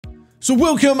So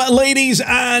welcome, ladies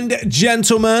and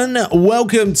gentlemen.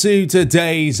 Welcome to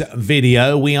today's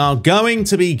video. We are going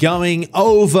to be going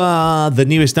over the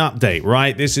newest update,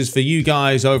 right? This is for you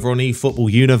guys over on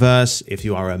Efootball Universe. If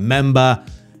you are a member,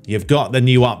 you've got the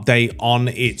new update on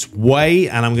its way,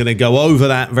 and I'm going to go over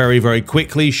that very, very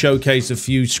quickly, showcase a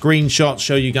few screenshots,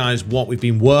 show you guys what we've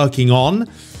been working on.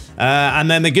 And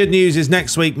then the good news is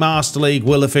next week, Master League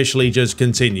will officially just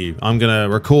continue. I'm going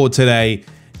to record today,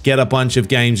 get a bunch of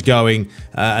games going,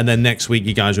 and then next week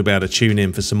you guys will be able to tune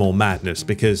in for some more madness,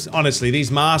 because honestly these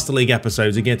Master League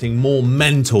episodes are getting more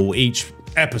mental each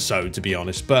episode, to be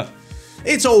honest, but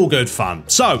it's all good fun.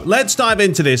 So let's dive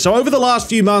into this. So over the last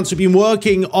few months we've been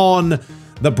working on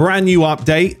the brand new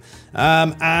update,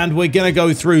 and we're going to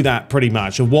go through that pretty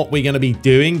much of what we're going to be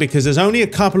doing, because there's only a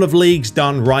couple of leagues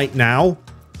done right now.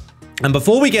 And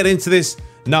before we get into this,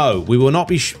 no, we will not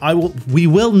be. We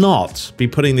will not be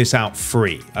putting this out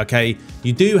free. Okay,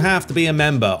 you do have to be a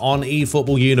member on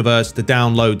Efootball Universe to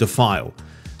download the file.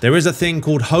 There is a thing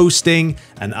called hosting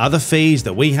and other fees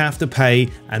that we have to pay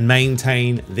and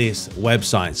maintain this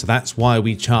website. So that's why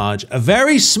we charge a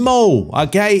very small.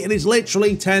 Okay, it is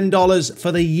literally $10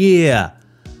 for the year.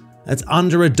 That's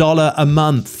under $1 a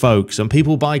month, folks. And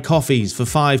people buy coffees for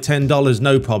 $5, $10,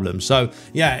 no problem. So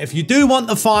yeah, if you do want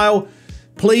the file,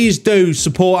 please do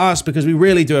support us, because we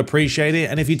really do appreciate it.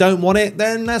 And if you don't want it,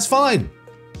 then that's fine.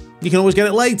 You can always get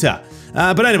it later.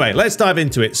 But anyway, let's dive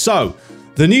into it. So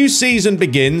the new season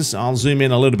begins. I'll zoom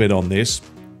in a little bit on this.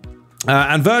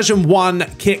 And version 1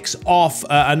 kicks off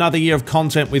another year of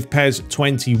content with PES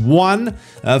 21.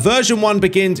 Version 1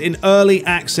 begins in early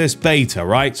access beta,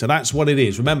 right? So that's what it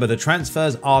is. Remember, the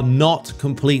transfers are not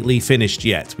completely finished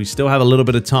yet. We still have a little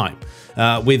bit of time.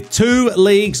 With 2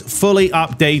 leagues fully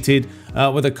updated,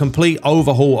 with a complete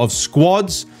overhaul of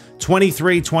squads,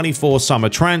 23-24 summer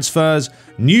transfers,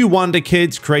 new Wonder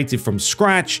Kids created from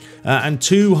scratch, and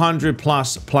 200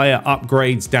 plus player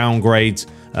upgrades, downgrades,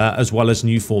 as well as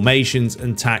new formations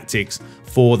and tactics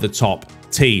for the top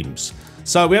teams.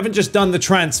 So we haven't just done the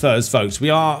transfers, folks. We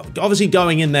are obviously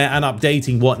going in there and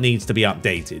updating what needs to be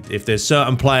updated. If there's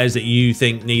certain players that you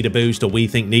think need a boost, or we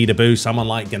think need a boost, someone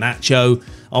like Garnacho,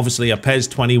 obviously a PES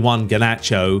 21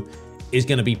 Garnacho is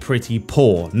going to be pretty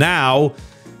poor. Now,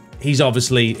 he's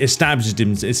obviously established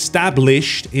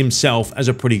himself as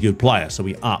a pretty good player, so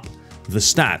we up the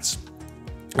stats.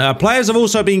 Players have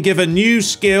also been given new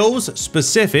skills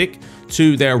specific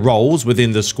to their roles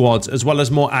within the squads, as well as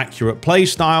more accurate play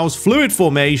styles, fluid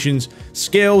formations,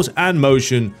 skills, and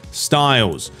motion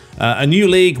styles. A new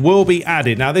league will be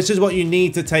added. Now, this is what you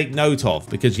need to take note of,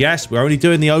 because yes, we're only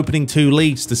doing the opening 2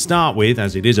 leagues to start with,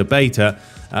 as it is a beta,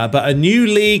 but a new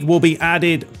league will be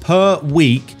added per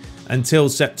week until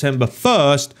September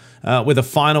 1st, with a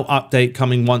final update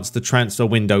coming once the transfer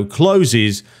window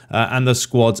closes and the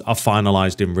squads are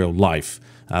finalized in real life.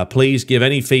 Please give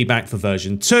any feedback for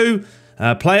version 2.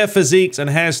 Player physiques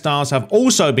and hairstyles have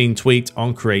also been tweaked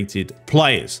on created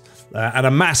players. And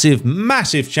a massive,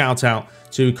 massive shout out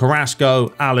to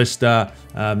Carrasco, Alistair,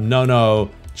 Nono,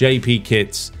 JP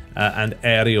Kits, and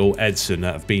Ariel Edson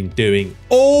that have been doing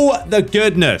all the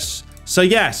goodness. So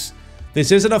yes,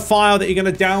 this isn't a file that you're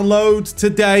going to download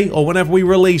today or whenever we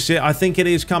release it. I think it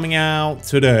is coming out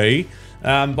today,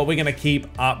 but we're going to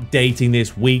keep updating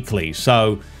this weekly.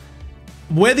 So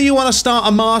whether you want to start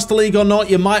a Master League or not,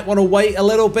 you might want to wait a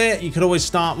little bit. You could always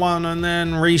start one and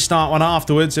then restart one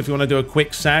afterwards if you want to do a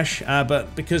quick sesh.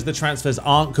 But because the transfers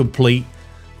aren't complete,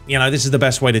 you know, this is the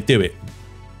best way to do it.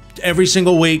 Every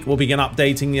single week we'll begin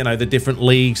updating, you know, the different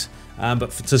leagues.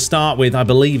 But to start with, I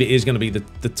believe it is going to be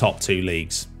the top 2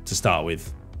 leagues to start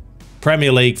with.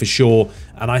 Premier League for sure,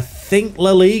 and I think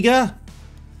La Liga,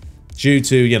 due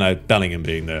to, you know, Bellingham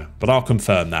being there, but I'll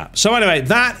confirm that. So anyway,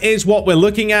 that is what we're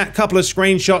looking at. A couple of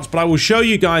screenshots, but I will show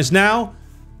you guys now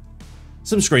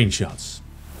some screenshots.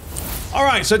 All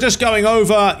right, so just going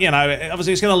over, you know,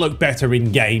 obviously it's going to look better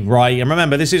in game, right? And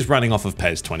remember, this is running off of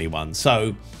PES 21,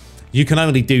 so you can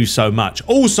only do so much.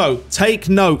 Also, take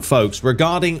note, folks,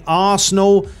 regarding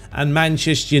Arsenal and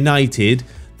Manchester United,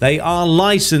 they are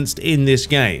licensed in this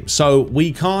game, so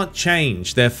we can't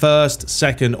change their 1st,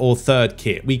 2nd, or 3rd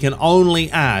kit. We can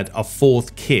only add a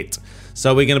 4th kit.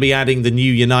 So we're going to be adding the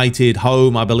new United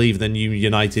home, I believe the new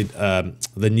United,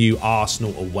 the new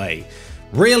Arsenal away.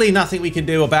 Really nothing we can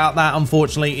do about that,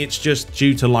 unfortunately. It's just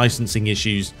due to licensing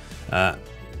issues, and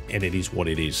it is what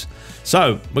it is.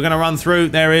 So we're going to run through.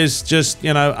 There is just,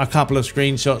 you know, a couple of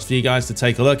screenshots for you guys to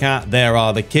take a look at. There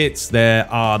are the kits.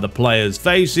 There are the players'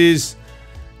 faces.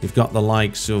 You've got the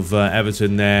likes of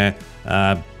Everton there,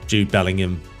 Jude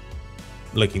Bellingham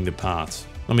looking the part.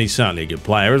 I mean, he's certainly a good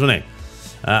player, isn't he?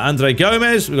 Andre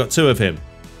Gomez, we've got 2 of him.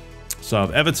 So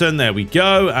Everton, there we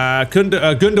go.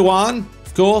 Gundogan,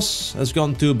 of course, has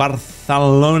gone to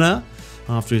Barcelona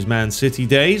after his Man City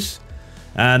days.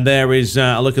 And there is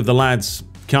a look of the lads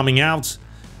coming out.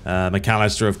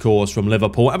 McAllister, of course, from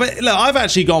Liverpool. But look, I've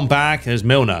actually gone back. There's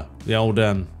Milner, the old.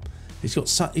 He's got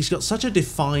such a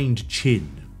defined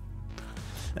chin.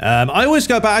 I always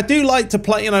go back. I do like to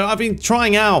play. You know, I've been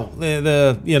trying out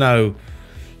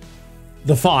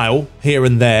the file here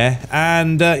and there,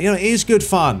 and you know, it is good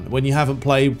fun when you haven't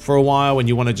played for a while, when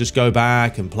you want to just go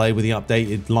back and play with the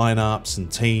updated lineups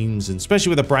and teams, and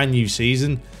especially with a brand new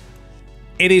season,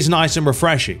 it is nice and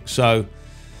refreshing. So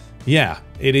yeah,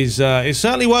 it is. It's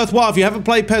certainly worthwhile. If you haven't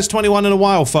played PES 21 in a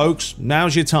while, folks,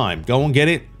 now's your time. Go and get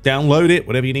it, download it,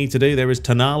 whatever you need to do. There is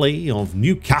Tonali of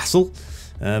Newcastle.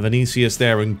 Vinicius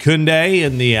there and Koundé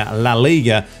in the La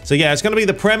Liga. So yeah, it's going to be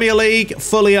the Premier League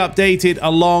fully updated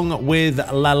along with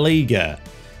La Liga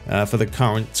for the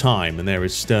current time. And there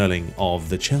is Sterling of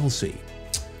the Chelsea.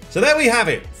 So there we have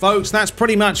it, folks. That's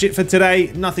pretty much it for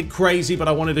today. Nothing crazy, but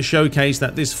I wanted to showcase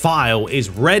that this file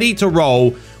is ready to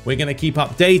roll. We're going to keep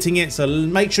updating it, so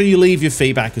make sure you leave your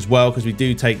feedback as well, because we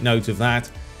do take note of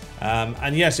that.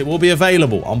 And yes, it will be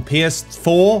available on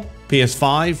PS4,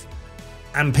 PS5,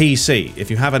 and PC. If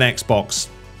you have an Xbox,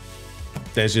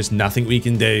 there's just nothing we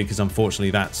can do, because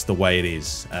unfortunately that's the way it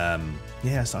is.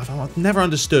 Yes, I've never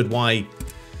understood why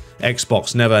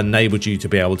Xbox never enabled you to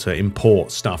be able to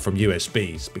import stuff from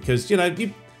USBs, because, you know,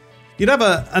 you'd have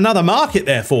another market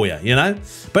there for you, you know?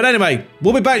 But anyway,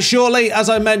 we'll be back shortly. As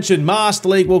I mentioned, Master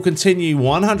League will continue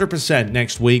 100%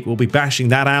 next week. We'll be bashing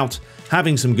that out,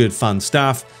 having some good fun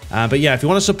stuff. But yeah, if you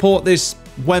want to support this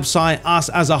website, us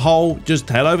as a whole, just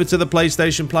head over to the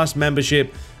PlayStation Plus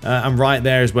membership, and right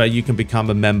there is where you can become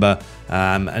a member.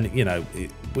 And you know,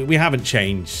 we haven't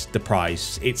changed the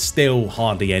price. It's still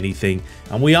hardly anything,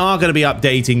 and we are going to be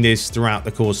updating this throughout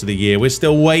the course of the year. We're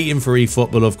still waiting for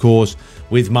eFootball, of course,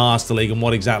 with Master League and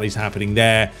what exactly is happening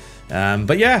there.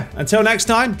 But yeah, until next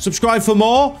time, subscribe for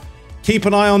more, keep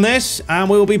an eye on this, and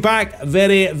we will be back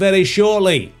very, very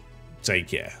shortly. Take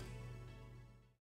care.